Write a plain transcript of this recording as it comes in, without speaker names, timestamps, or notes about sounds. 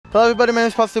Hello everybody, my name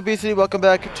is Positive Obesity. Welcome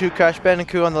back to Crash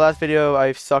Bandicoot. On the last video,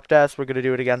 I sucked ass. We're gonna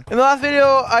do it again. In the last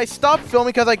video, I stopped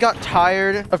filming because I got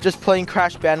tired of just playing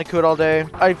Crash Bandicoot all day.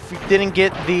 I didn't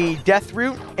get the death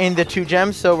route and the 2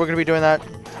 gems, so we're gonna be doing that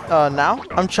now.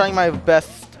 I'm trying my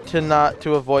best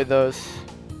to avoid those,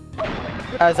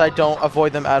 as I don't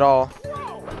avoid them at all.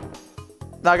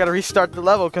 Now I gotta restart the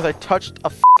level because I touched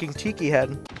a fucking tiki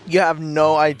head. You have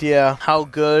no idea how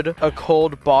good a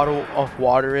cold bottle of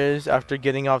water is after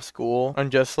getting off school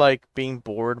and just like being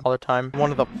bored all the time. One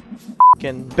of the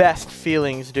fucking best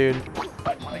feelings, dude.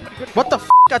 What the f?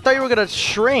 I thought you were gonna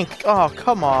shrink. Oh,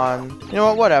 come on. You know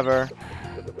what? Whatever.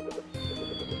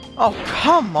 Oh,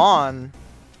 come on.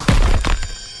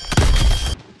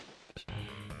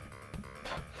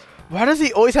 Why does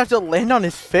he always have to land on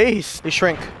his face? They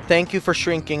shrink. Thank you for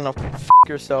shrinking. Now f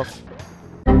yourself.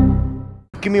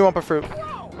 Give me a Wumpa fruit.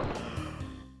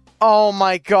 Oh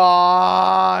my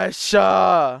gosh.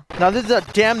 Now this is a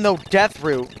damn no death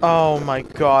route. Oh my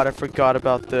god, I forgot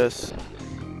about this.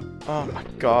 Oh my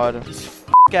god. These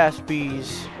f***ass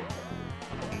bees.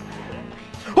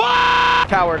 Ah!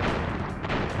 Coward.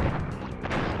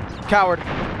 Coward.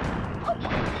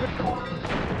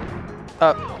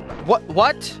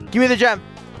 What? Give me the gem.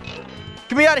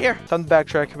 Get me out of here. Time to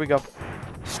backtrack. Here we go.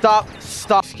 Stop.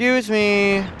 Excuse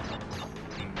me.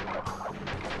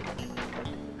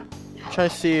 Trying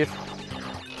to see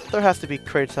if there has to be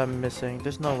crates I'm missing.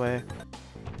 There's no way.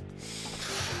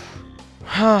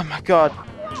 Oh my god.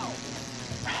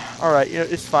 Alright, you know,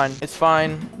 it's fine. It's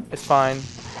fine. It's fine.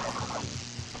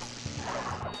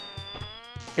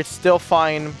 It's still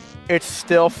fine. It's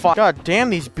still fine. God damn,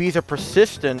 these bees are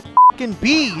persistent. Fucking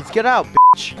bees! Get out, bitch.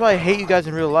 That's why I hate you guys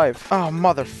in real life. Oh,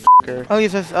 motherfucker.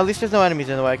 At least there's no enemies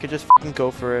in the way. I could just fucking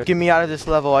go for it. Get me out of this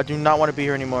level. I do not want to be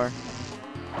here anymore.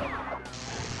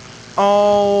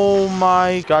 Oh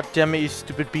my god damn it, you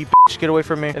stupid bee bitch. Get away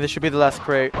from me. And this should be the last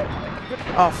crate.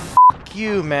 Oh, fuck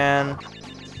you, man.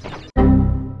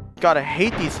 God, I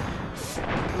hate these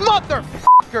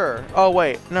motherfucker. Oh,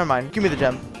 wait. Never mind. Give me the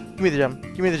gem. Give me the gem.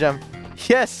 Give me the gem.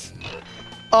 Yes.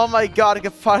 Oh my god, I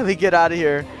can finally get out of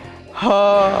here.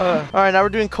 Alright, now we're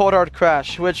doing Cold Hard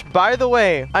Crash, which, by the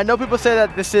way, I know people say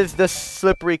that this is the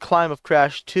slippery climb of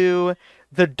Crash 2,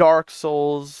 the Dark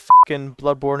Souls, fucking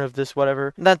Bloodborne of this,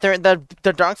 whatever.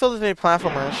 The Dark Souls is very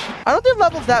platformers. I don't think the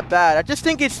level's that bad. I just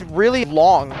think it's really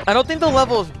long. I don't think the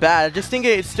level is bad. I just think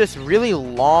it's just really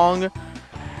long.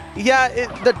 Yeah,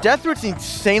 the death route's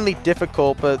insanely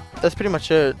difficult, but that's pretty much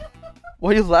it.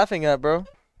 What are you laughing at, bro?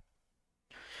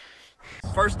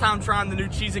 First time trying the new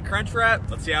cheese and crunch wrap.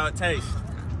 Let's see how it tastes.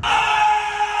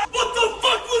 Ah! What the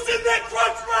fuck was in that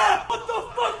crunch wrap? What the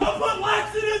fuck? I put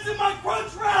laxatives in my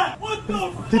crunch wrap. What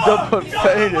the fuck? They don't put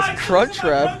fat in his crunch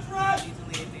wrap.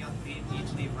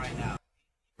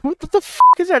 What the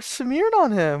fuck is that smeared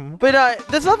on him? But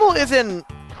this level isn't.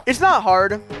 It's not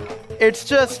hard. It's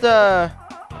just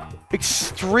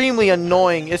extremely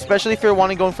annoying, especially if you're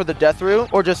wanting going for the death route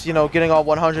or just, you know, getting all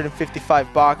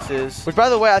 155 boxes, which, by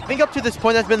the way, I think up to this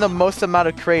point has been the most amount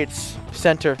of crates.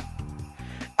 Center.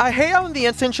 I hate how in the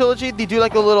Instant Trilogy they do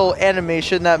like a little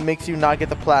animation that makes you not get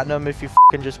the platinum if you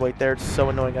fucking just wait there. It's so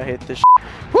annoying. I hate this shit.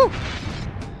 Woo!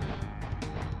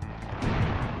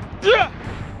 Yeah!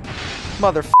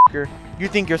 Motherfucker. You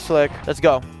think you're slick. Let's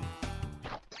go.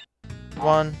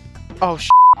 One. Oh, shit.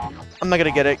 I'm not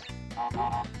gonna get it.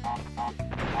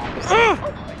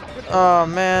 Oh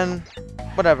man,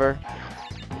 whatever.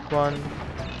 One.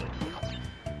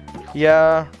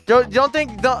 Yeah.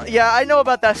 Yeah, I know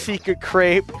about that secret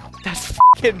crate. That's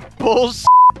fucking bullshit,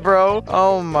 bro.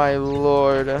 Oh my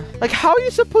lord. Like, how are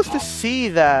you supposed to see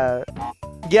that?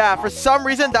 Yeah, for some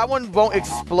reason that one won't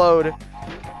explode.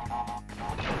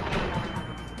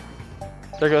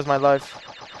 There goes my life.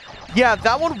 Yeah,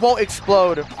 that one won't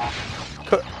explode.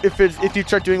 If you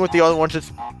try doing what the other ones,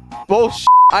 just bullshit.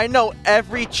 I know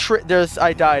every trick.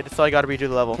 I died, so I gotta redo the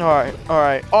level.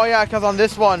 Alright. Oh yeah, because on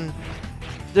this one,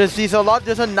 there's a lot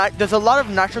of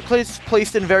nitro crates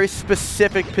placed in very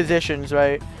specific positions,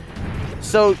 right?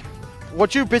 So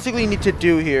what you basically need to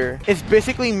do here is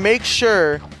basically make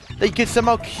sure that you can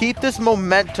somehow keep this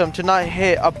momentum to not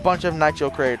hit a bunch of nitro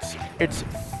crates. It's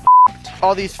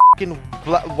all these fucking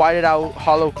whited out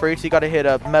hollow crates. You gotta hit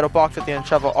a metal box at the end and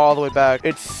travel all the way back.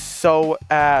 It's so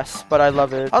ass, but I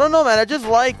love it. I don't know, man. I just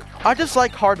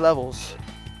like hard levels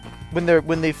when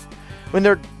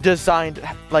they're designed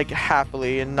like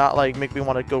happily and not like make me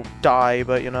want to go die,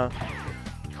 but you know.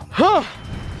 Huh.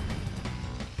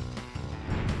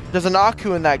 There's an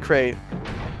Aku in that crate.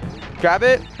 Grab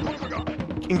it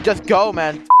and just go,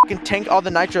 man. Fucking tank all the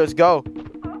nitros. Go.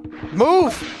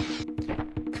 Move.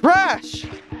 Crash!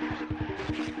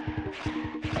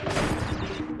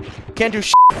 can't do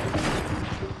shit.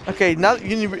 Okay, now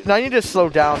you need to slow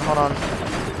down. Hold on.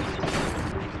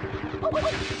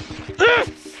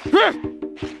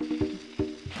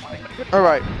 All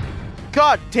right.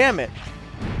 God damn it.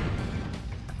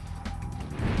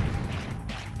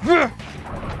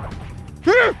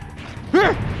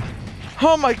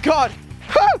 Oh my god.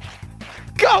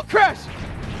 Go, Crash.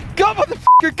 Go,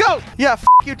 motherfucker, go. Yeah, f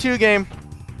you too, game.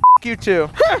 F you too.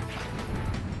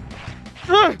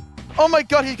 Oh my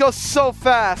god, he goes so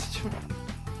fast.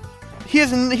 He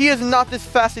is not this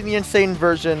fast in the insane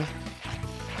version.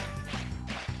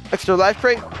 Extra life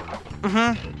crate.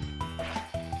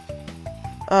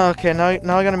 Okay, now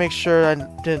I gotta make sure I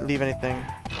didn't leave anything.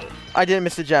 I didn't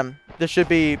miss a gem. There should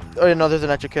be. Oh no, there's an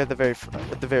extra kit at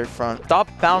the very front. Stop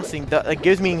bouncing. That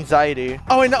gives me anxiety.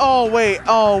 Oh and oh wait.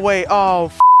 Oh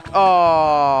f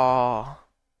oh.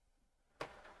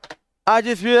 I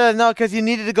just realized no, because you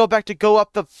needed to go back to go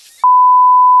up the.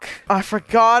 I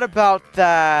forgot about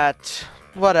that.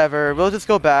 Whatever. We'll just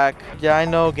go back. Yeah, I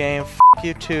know, game. F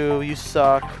you too. You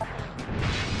suck.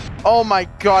 Oh my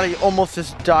god, I almost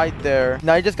just died there.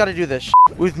 Now you just gotta do this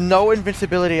with no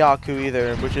invincibility Aku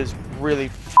either, which is really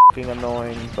fucking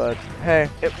annoying, but hey,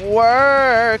 it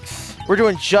works. We're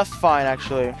doing just fine,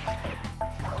 actually.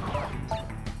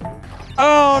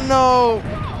 Oh no,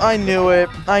 I knew it.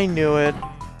 I knew it.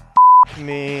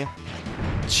 Me.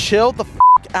 Chill the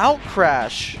out,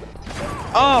 Crash.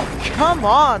 Oh, come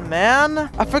on, man.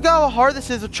 I forgot how hard this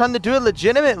is with trying to do it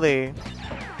legitimately.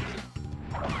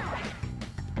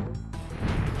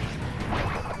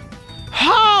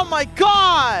 Oh my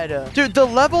god! Dude, the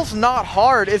level's not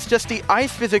hard. It's just the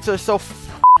ice physics are so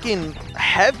fucking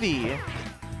heavy.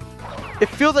 It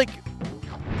feels like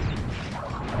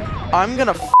I'm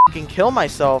gonna fucking kill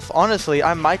myself. Honestly,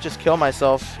 I might just kill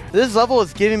myself. This level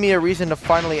is giving me a reason to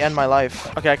finally end my life.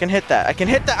 Okay, I can hit that. I can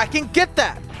hit that. I can get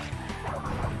that!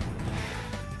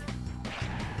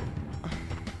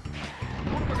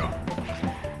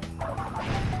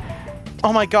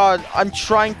 Oh my god, I'm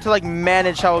trying to like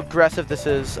manage how aggressive this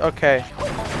is. Okay.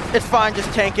 It's fine,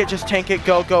 just tank it,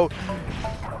 go, go.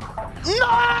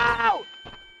 No!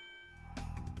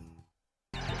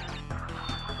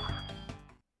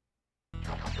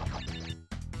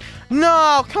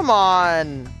 No, come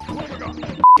on.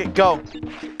 Go.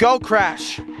 Go,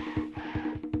 Crash.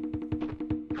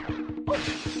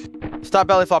 Stop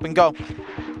belly flopping, go.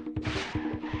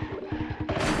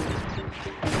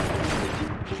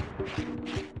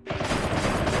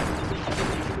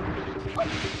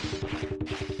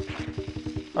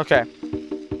 Okay.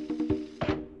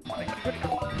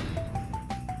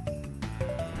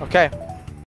 Okay.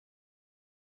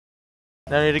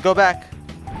 Now I need to go back.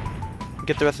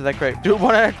 Get the rest of that crate. Do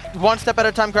it one step at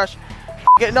a time, Crash.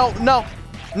 No, no.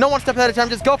 No one step at a time.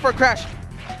 Just go for a Crash.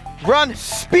 Run.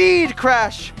 Speed,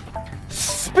 Crash.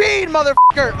 Speed,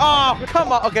 motherfucker. Oh,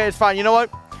 come on. Okay, it's fine. You know what?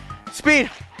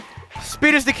 Speed.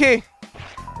 Speed is the key.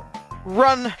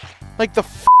 Run like the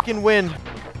fucking wind.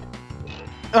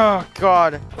 Oh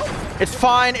god. It's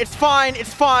fine, it's fine,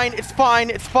 it's fine, it's fine,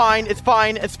 it's fine, it's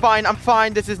fine, it's fine, I'm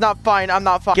fine, this is not fine, I'm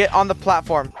not fine. Get on the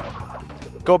platform.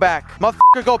 Go back.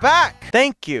 Motherfucker, go back!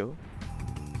 Thank you.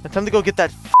 It's time to go get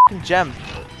that fucking gem.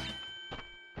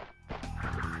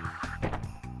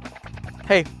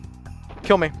 Hey,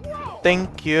 kill me.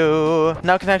 Thank you.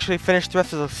 Now I can actually finish the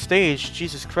rest of the stage.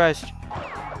 Jesus Christ.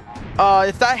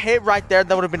 If that hit right there,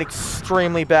 that would have been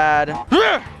extremely bad.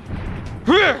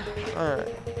 Alright.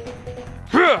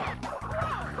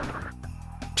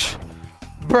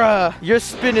 Bruh, your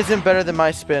spin isn't better than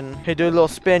my spin. Hey, do a little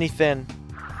spinny thin.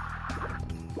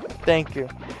 Thank you.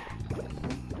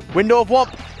 Window of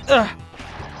Wump.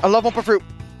 I love Wumpa Fruit.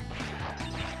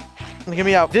 Get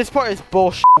me out. This part is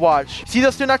bullshit. Watch. See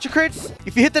those two nacho crates?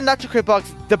 If you hit the nacho crate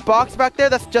box, the box back there,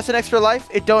 that's just an extra life,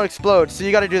 it don't explode. So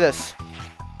you gotta do this.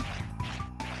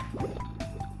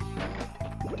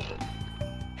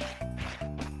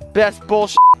 That's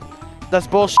bullshit. That's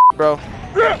bullshit, bro.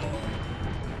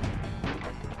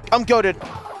 I'm goated.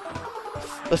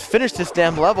 Let's finish this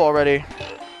damn level already.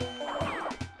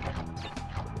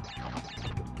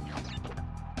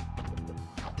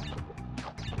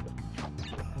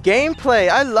 Gameplay.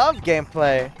 I love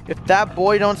gameplay. If that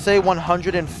boy don't say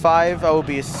 105, I will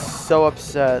be so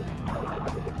upset.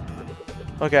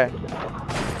 Okay.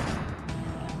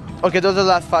 Okay, those are the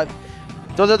last 5.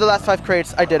 Those are the last 5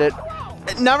 crates. I did it.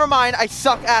 Never mind, I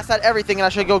suck ass at everything and I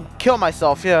should go kill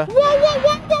myself, yeah. Whoa, whoa,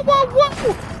 whoa, whoa, whoa,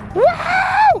 whoa!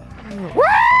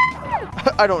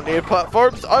 Whoa! I don't need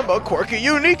platforms. I'm a quirky,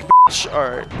 unique bitch.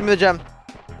 Alright, give me the gem.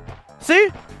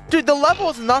 See? Dude, the level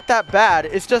is not that bad.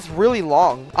 It's just really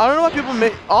long. I don't know why people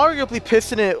arguably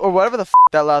pissing it or whatever the f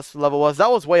that last level was. That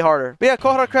was way harder. But yeah,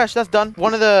 Cold Hard Crash, that's done.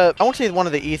 I won't say one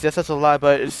of the easiest, that's a lie,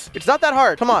 but it's not that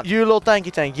hard. Come on, you little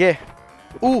tanky tank, yeah.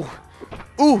 Ooh,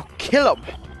 ooh, kill him.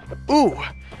 Ooh,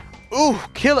 ooh,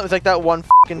 kill him. It's like that one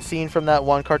fucking scene from that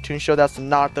one cartoon show that's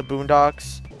not the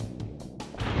Boondocks.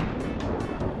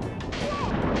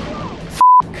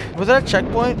 Was that a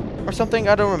checkpoint or something?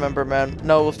 I don't remember, man.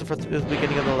 No, it was the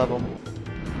beginning of the level.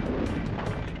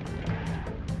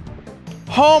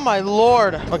 Oh my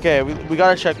lord! Okay, we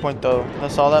got a checkpoint though.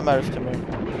 That's all that matters to me.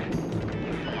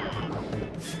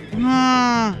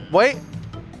 Wait.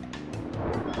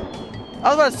 I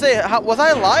was about to say, was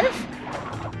I alive?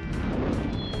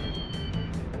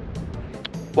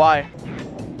 Why?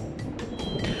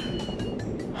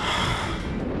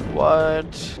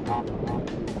 What?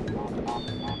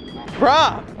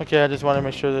 Bruh! Okay, I just want to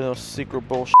make sure there's no secret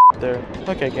bullshit there.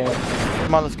 Okay, game.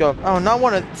 Come on, let's go. Oh, not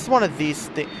one of... It's one of these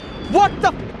things. What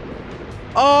the...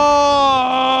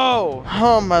 Oh!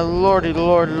 Oh, my lordy,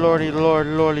 lordy, lordy,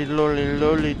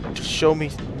 lordy. Show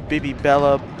me baby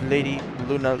Bella, Lady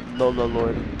Luna, Lola,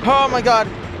 Lord. Oh, my God.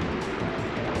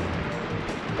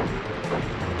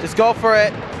 Just go for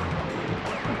it.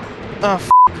 Oh,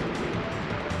 f***.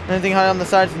 Anything high on the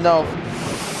sides? No.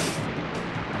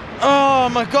 Oh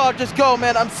my god, just go,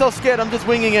 man. I'm so scared. I'm just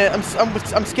winging it. I'm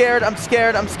scared. I'm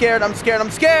scared.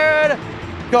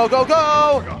 Go, go,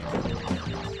 go.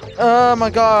 Oh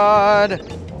my god.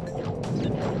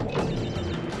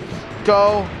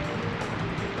 Go.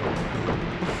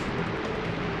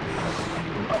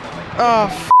 Oh,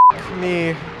 f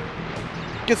me.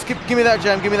 Just give me that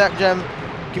gem. Give me that gem.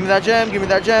 Give me that gem. Give me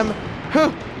that gem.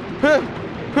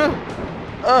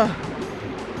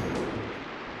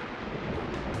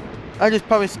 I just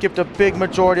probably skipped a big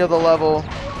majority of the level.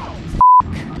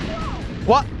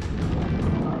 What?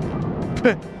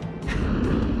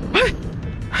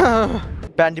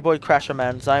 Bandicoot Crasher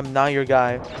Man, I'm now your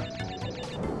guy.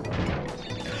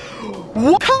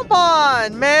 What? Come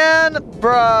on, man,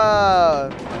 bruh.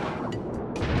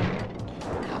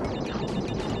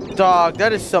 Dog,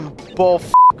 that is some bull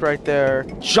right there.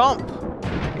 Jump.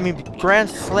 I mean, Grand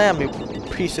Slam, you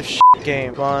piece of shit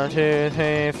game. 1, 2,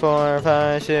 3, 4,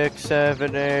 5, 6,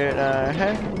 7, 8,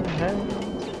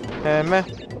 9.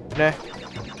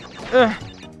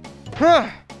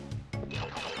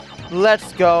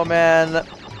 Let's go, man.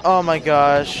 Oh my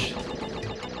gosh.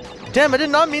 Damn, I did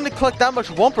not mean to collect that much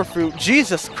Wumper Fruit.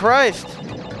 Jesus Christ.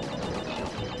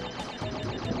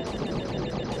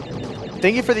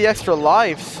 Thank you for the extra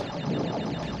lives.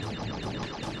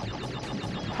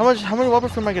 How many Wumper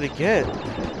Fruit am I gonna get?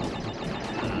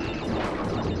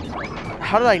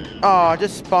 How did I... Oh, I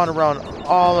just spawned around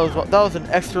all those... That was an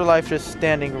extra life just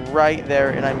standing right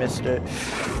there, and I missed it.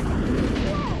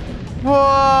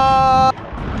 Whoa!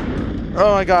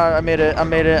 Oh my god, I made it. Oh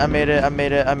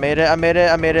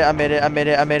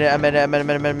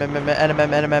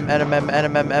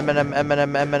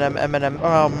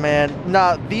man,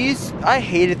 nah, these... I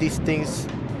hated these things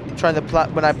trying to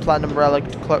when I Platinum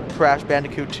Relic to Crash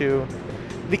Bandicoot 2.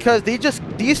 Because these just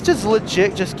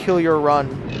legit just kill your run.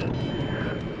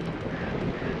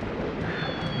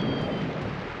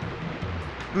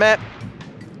 Meh.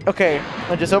 Okay,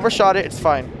 I just overshot it, it's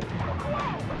fine.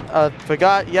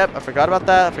 Forgot, yep, I forgot about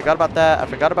that,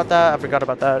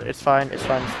 it's fine.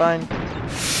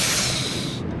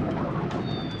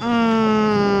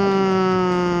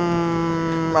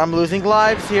 I'm losing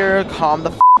lives here, calm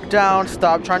the f down,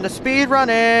 stop trying to speedrun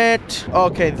it.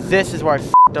 Okay, this is where I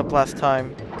f***ed up last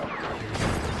time.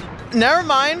 Never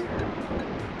mind.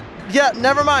 Yeah,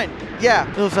 never mind. Yeah,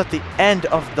 it was at the end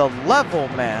of the level,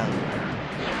 man.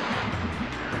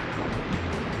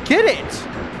 Get it!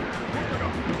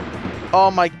 Oh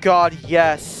my god,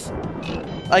 yes.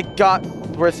 I got...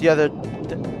 Where's the other...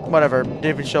 Whatever. Didn't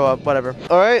even show up. Whatever.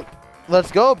 Alright.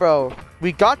 Let's go, bro.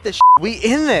 We got this. We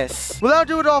in this. Well, that'll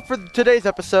do it all for today's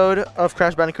episode of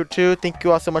Crash Bandicoot 2. Thank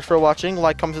you all so much for watching.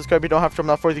 Like, comment, subscribe. You don't have to. I'm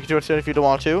not forcing you to do it if you don't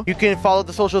want to. You can follow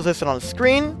the socials listed on the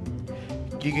screen.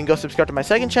 You can go subscribe to my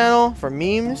second channel for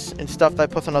memes and stuff that I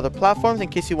post on other platforms in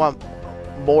case you want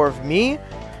more of me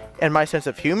and my sense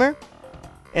of humor.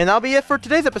 And that'll be it for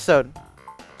today's episode.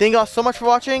 Thank you all so much for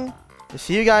watching. I'll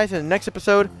see you guys in the next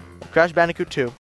episode of Crash Bandicoot 2.